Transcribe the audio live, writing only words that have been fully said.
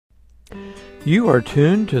You are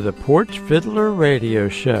tuned to the Porch Fiddler Radio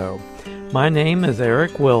Show. My name is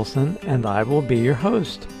Eric Wilson, and I will be your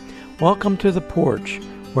host. Welcome to the porch,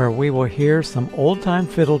 where we will hear some old-time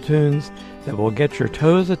fiddle tunes that will get your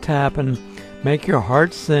toes a-tapping, make your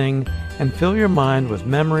heart sing, and fill your mind with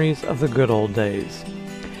memories of the good old days.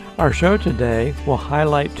 Our show today will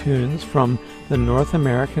highlight tunes from the North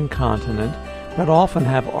American continent, but often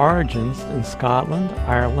have origins in Scotland,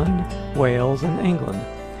 Ireland, Wales, and England.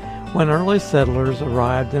 When early settlers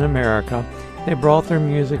arrived in America, they brought their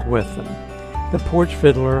music with them. The porch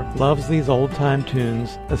fiddler loves these old-time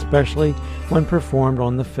tunes, especially when performed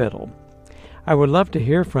on the fiddle. I would love to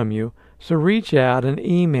hear from you, so reach out and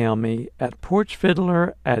email me at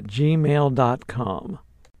porchfiddler@gmail.com.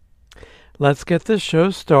 Let's get this show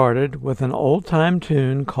started with an old-time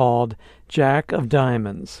tune called Jack of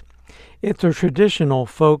Diamonds. It's a traditional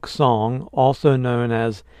folk song, also known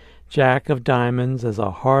as Jack of Diamonds is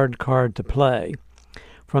a Hard Card to Play.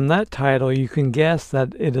 From that title, you can guess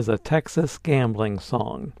that it is a Texas gambling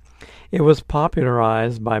song. It was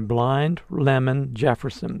popularized by Blind Lemon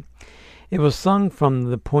Jefferson. It was sung from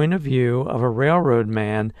the point of view of a railroad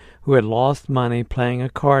man who had lost money playing a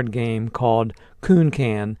card game called Coon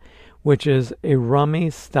Can, which is a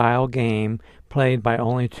rummy-style game played by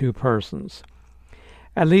only two persons.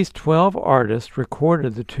 At least 12 artists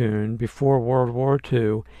recorded the tune before World War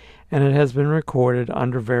II, and it has been recorded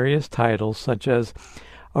under various titles such as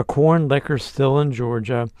A Corn Liquor Still in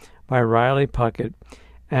Georgia by Riley Puckett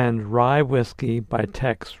and Rye Whiskey by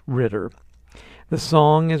Tex Ritter. The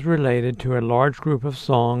song is related to a large group of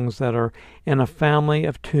songs that are in a family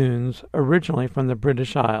of tunes originally from the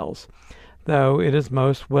British Isles, though it is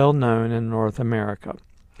most well known in North America.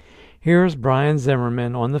 Here's Brian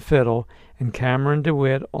Zimmerman on the fiddle and Cameron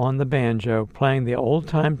DeWitt on the banjo playing the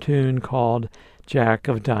old-time tune called Jack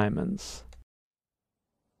of Diamonds.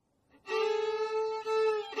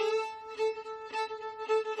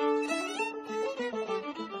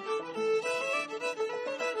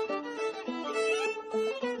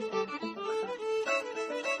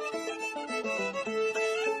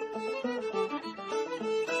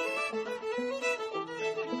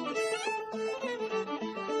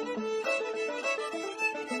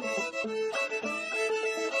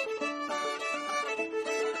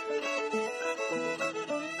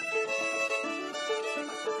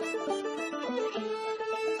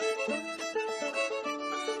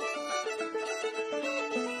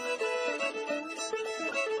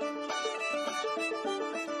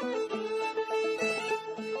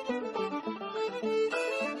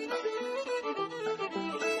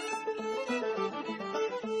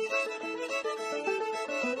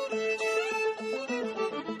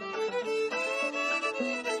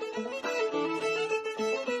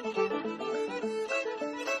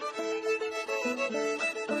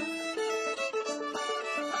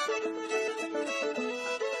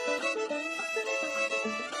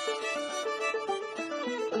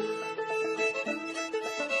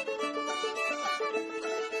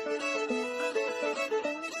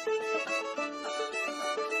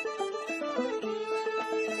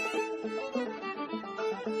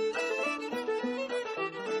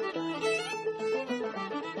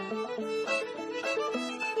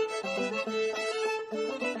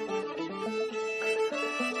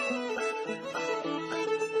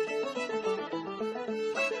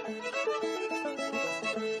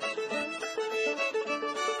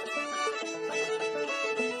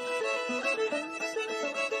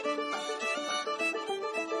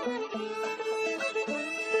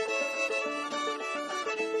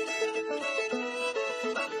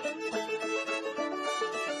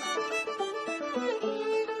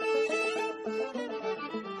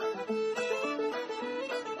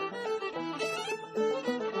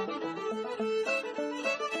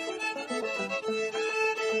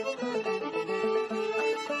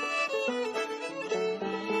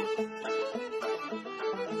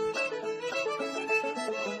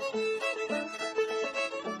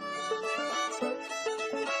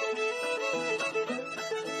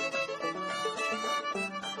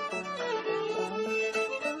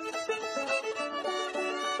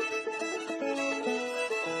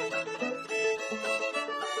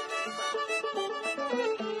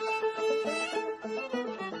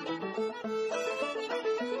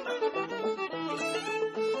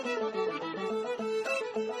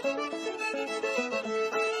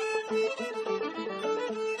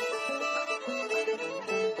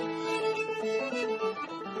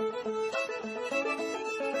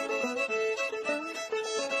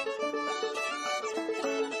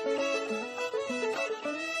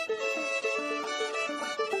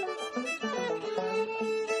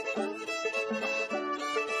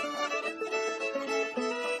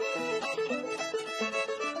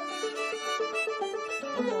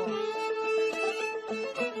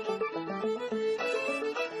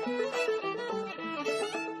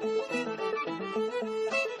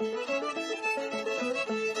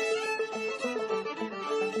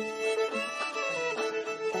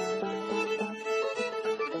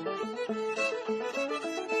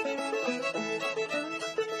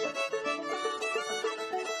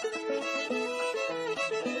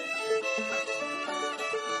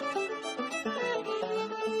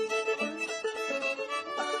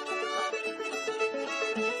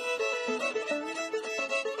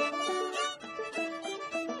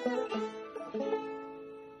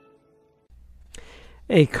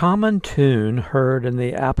 A common tune heard in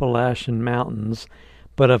the Appalachian Mountains,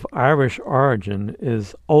 but of Irish origin,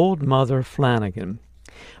 is Old Mother Flanagan.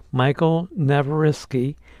 Michael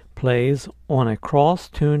Navariski plays on a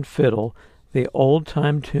cross-tuned fiddle the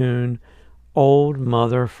old-time tune Old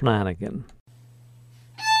Mother Flanagan.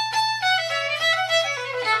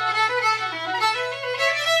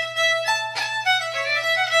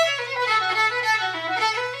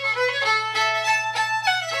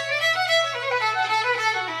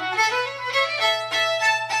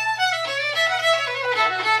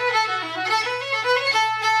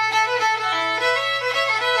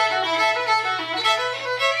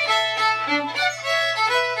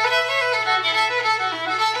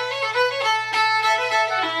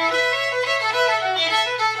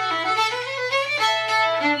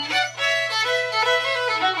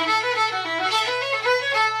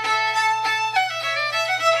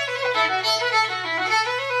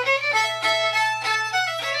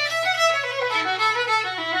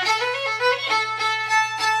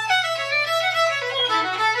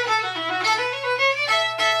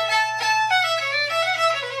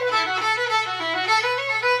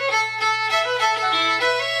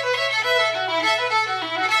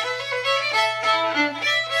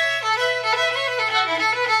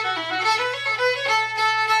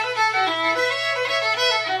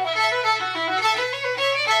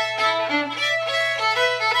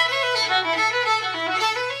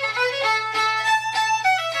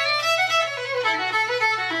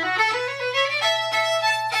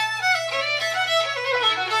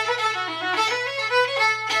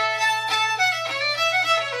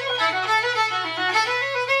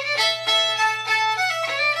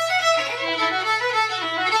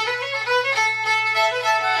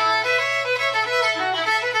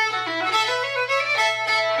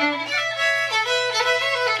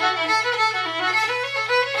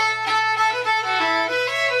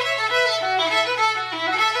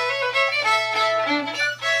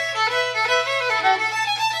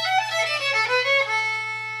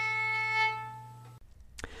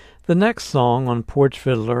 The next song on Porch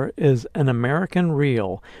Fiddler is an American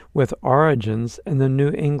reel with origins in the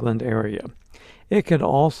New England area. It could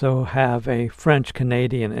also have a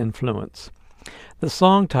French-Canadian influence. The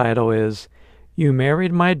song title is You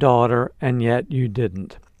Married My Daughter and Yet You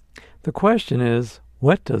Didn't. The question is,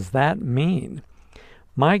 what does that mean?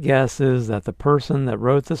 My guess is that the person that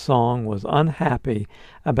wrote the song was unhappy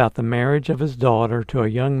about the marriage of his daughter to a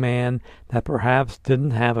young man that perhaps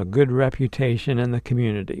didn't have a good reputation in the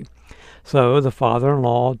community. So the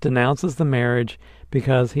father-in-law denounces the marriage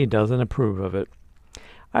because he doesn't approve of it.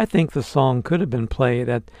 I think the song could have been played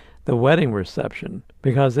at the wedding reception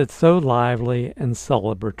because it's so lively and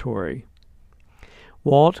celebratory.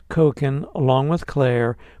 Walt Koken, along with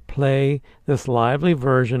Claire, play this lively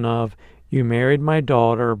version of You Married My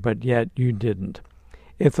Daughter, But Yet You Didn't.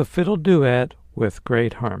 It's a fiddle duet with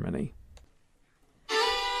great harmony.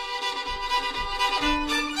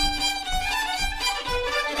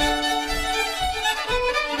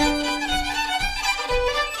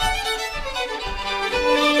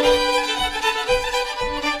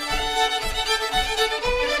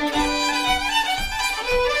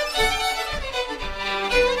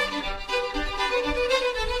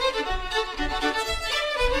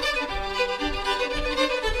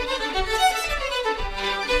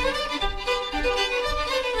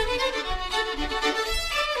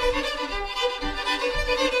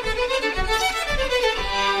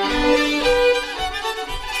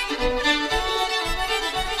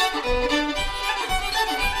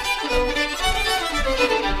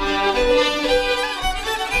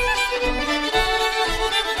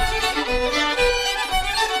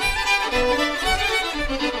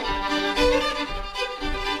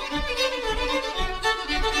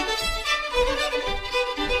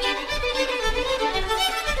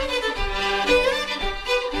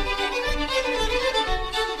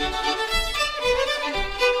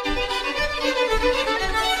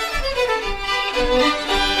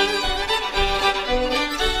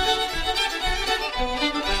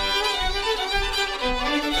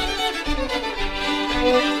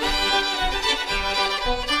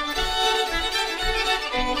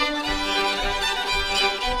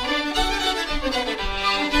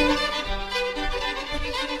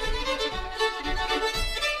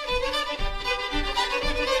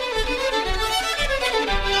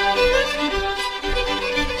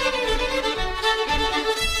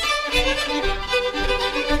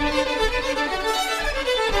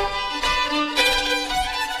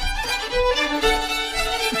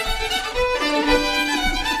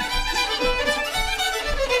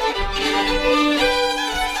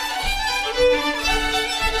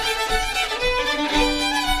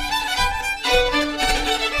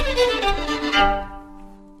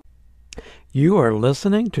 You are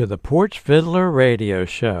listening to the Porch Fiddler Radio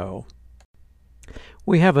Show.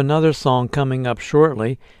 We have another song coming up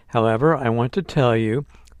shortly. However, I want to tell you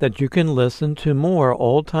that you can listen to more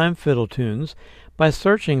old-time fiddle tunes by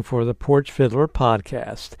searching for the Porch Fiddler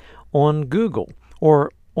Podcast on Google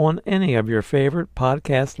or on any of your favorite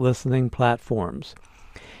podcast listening platforms.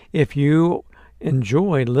 If you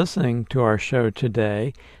enjoyed listening to our show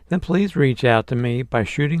today, then please reach out to me by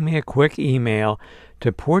shooting me a quick email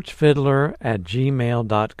to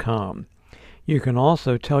porchfiddler@gmail.com. You can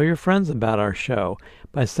also tell your friends about our show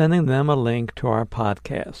by sending them a link to our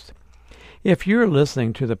podcast. If you're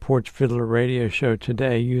listening to the Porch Fiddler Radio Show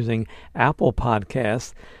today using Apple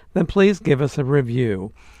Podcasts, then please give us a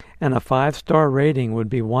review, and a 5-star rating would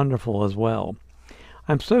be wonderful as well.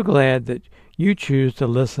 I'm so glad that you choose to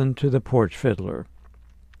listen to the Porch Fiddler.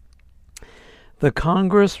 The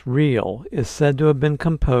Congress Reel is said to have been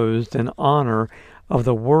composed in honor of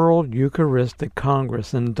the World Eucharistic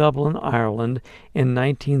Congress in Dublin, Ireland in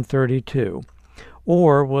 1932,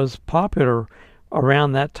 or was popular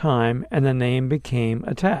around that time and the name became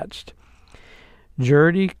attached.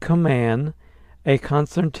 Gerdy Coman, a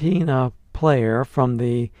concertina player from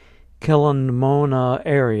the Kilnamona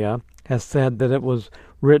area, has said that it was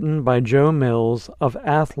written by Joe Mills of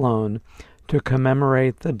Athlone to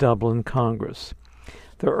commemorate the Dublin Congress.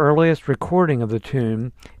 The earliest recording of the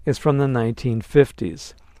tune is from the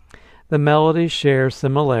 1950s. The melody shares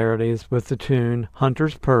similarities with the tune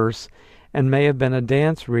Hunter's Purse and may have been a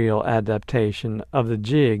dance reel adaptation of the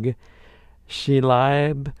jig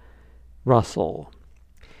Sheelagh Russell.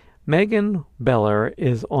 Megan Beller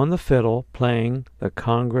is on the fiddle playing the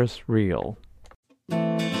Congress Reel.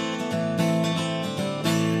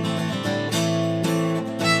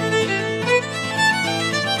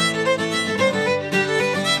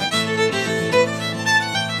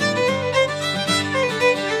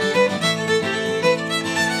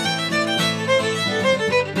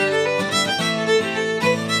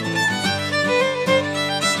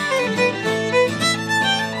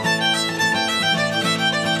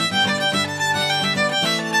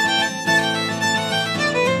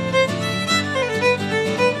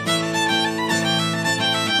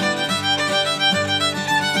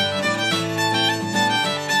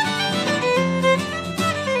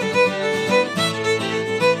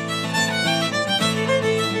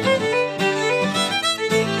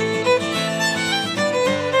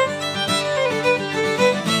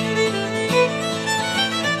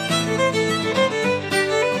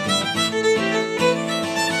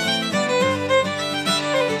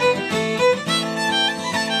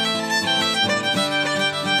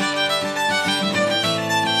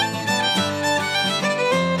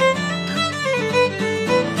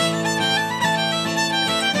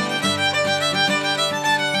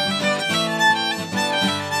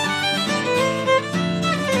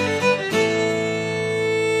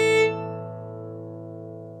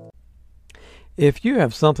 If you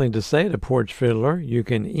have something to say to Porch Fiddler, you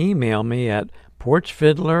can email me at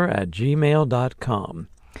porchfiddler@gmail.com.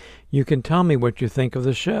 You can tell me what you think of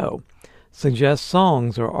the show, suggest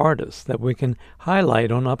songs or artists that we can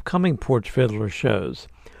highlight on upcoming Porch Fiddler shows,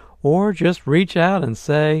 or just reach out and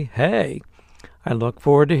say, hey. I look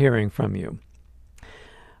forward to hearing from you.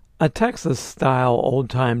 A Texas-style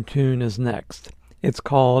old-time tune is next. It's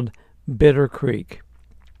called Bitter Creek.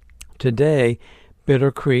 Today,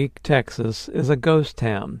 Bitter Creek, Texas, is a ghost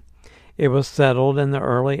town. It was settled in the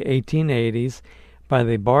early 1880s by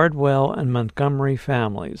the Bardwell and Montgomery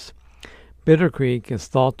families. Bitter Creek is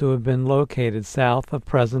thought to have been located south of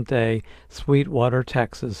present-day Sweetwater,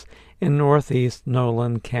 Texas, in northeast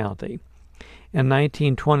Nolan County. In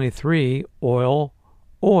 1923, oil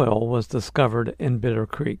was discovered in Bitter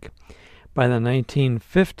Creek. By the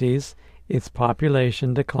 1950s, its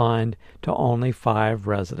population declined to only 5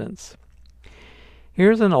 residents.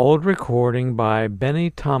 Here's an old recording by Benny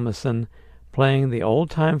Thomason playing the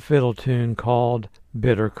old-time fiddle tune called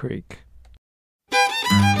Bitter Creek.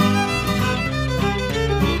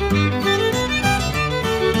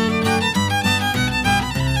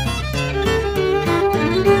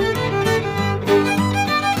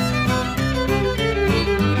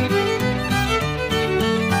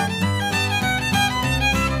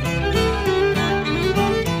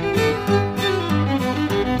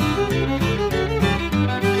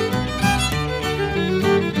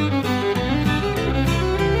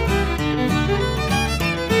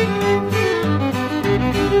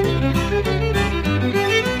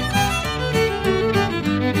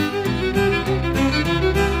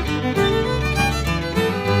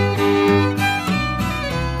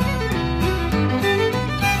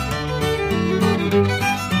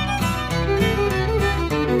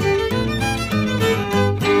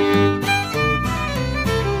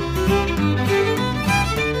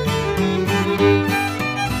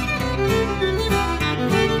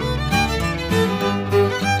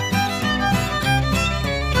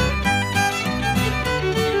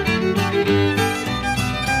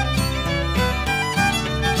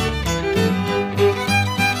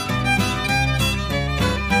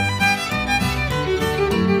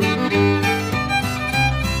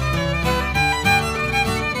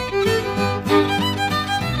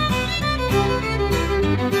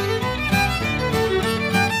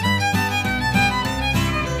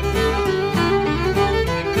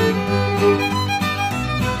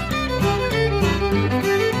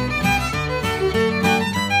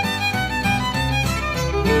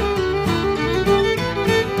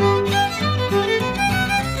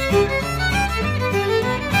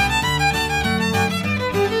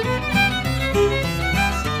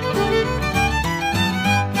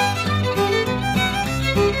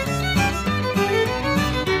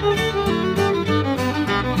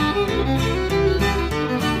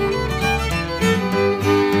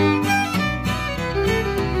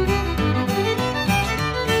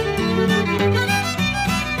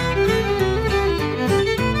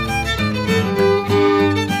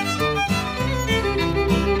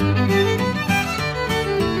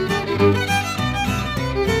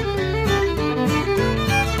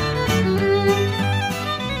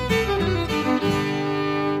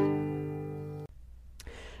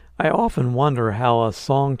 often wonder how a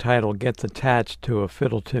song title gets attached to a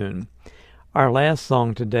fiddle tune. Our last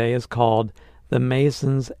song today is called The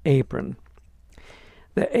Mason's Apron.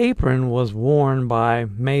 The apron was worn by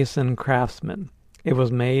mason craftsmen. It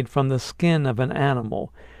was made from the skin of an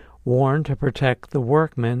animal, worn to protect the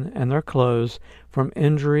workmen and their clothes from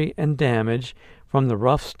injury and damage from the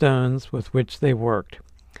rough stones with which they worked.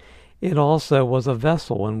 It also was a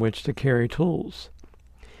vessel in which to carry tools.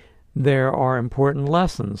 There are important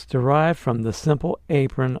lessons derived from the simple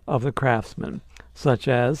apron of the craftsman, such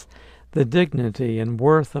as the dignity and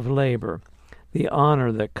worth of labor, the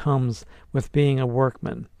honor that comes with being a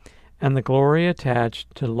workman, and the glory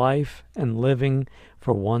attached to life and living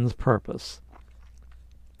for one's purpose.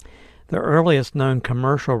 The earliest known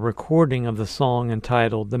commercial recording of the song,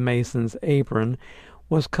 entitled The Mason's Apron,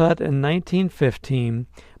 was cut in 1915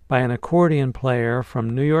 by an accordion player from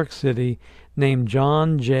New York City named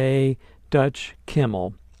John J. Dutch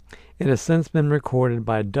Kimmel. It has since been recorded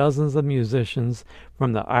by dozens of musicians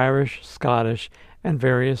from the Irish, Scottish, and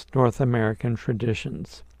various North American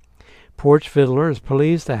traditions. Porch Fiddler is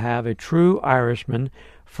pleased to have a true Irishman,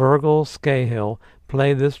 Fergal Scahill,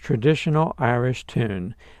 play this traditional Irish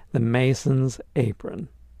tune, The Mason's Apron.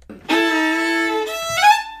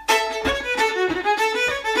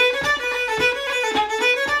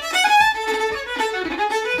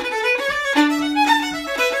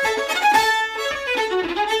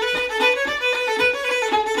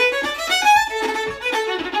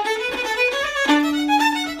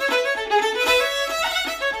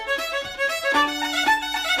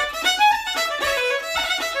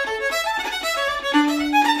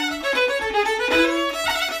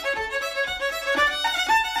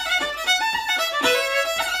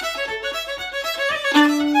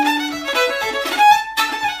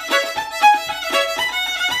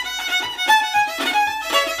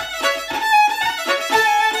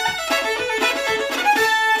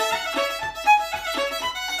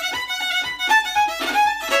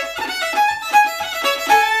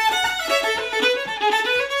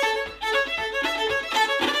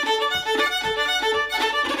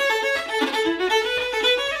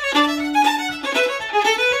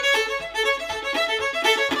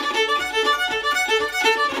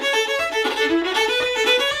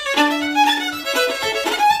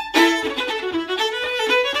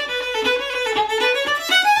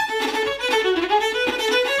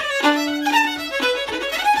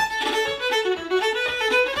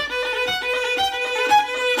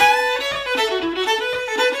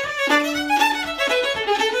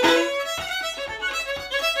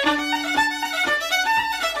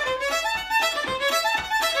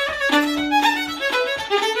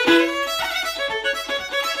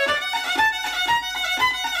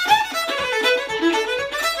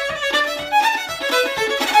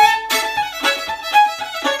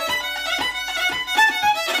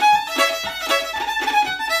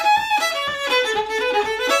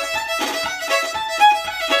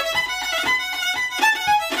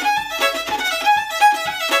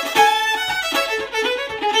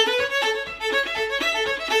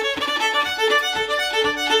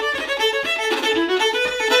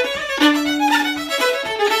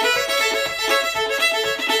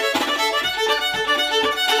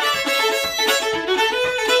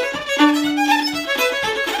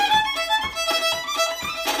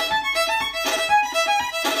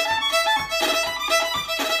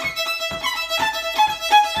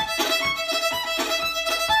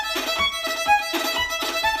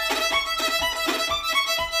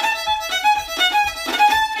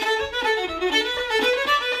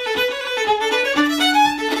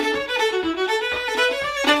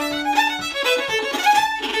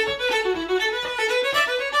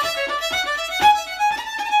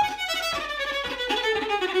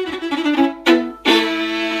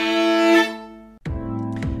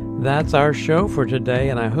 That's our show for today,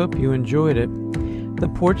 and I hope you enjoyed it. The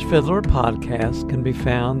Porch Fiddler podcast can be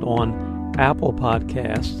found on Apple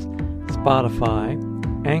Podcasts, Spotify,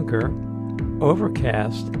 Anchor,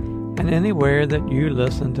 Overcast, and anywhere that you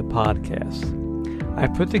listen to podcasts.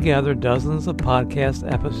 I've put together dozens of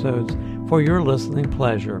podcast episodes for your listening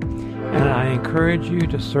pleasure, and I encourage you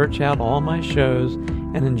to search out all my shows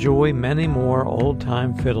and enjoy many more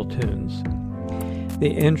old-time fiddle tunes. The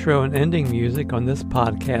intro and ending music on this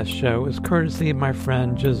podcast show is courtesy of my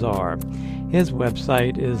friend Jazar. His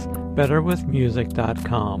website is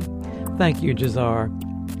betterwithmusic.com. Thank you, Jazar.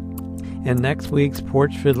 In next week's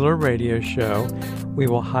Porch Fiddler radio show, we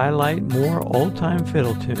will highlight more old-time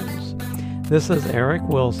fiddle tunes. This is Eric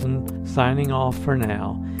Wilson signing off for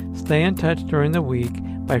now. Stay in touch during the week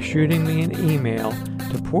by shooting me an email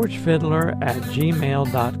to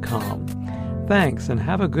porchfiddler@gmail.com. Thanks and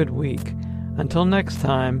have a good week. Until next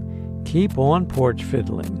time, keep on porch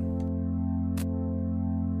fiddling.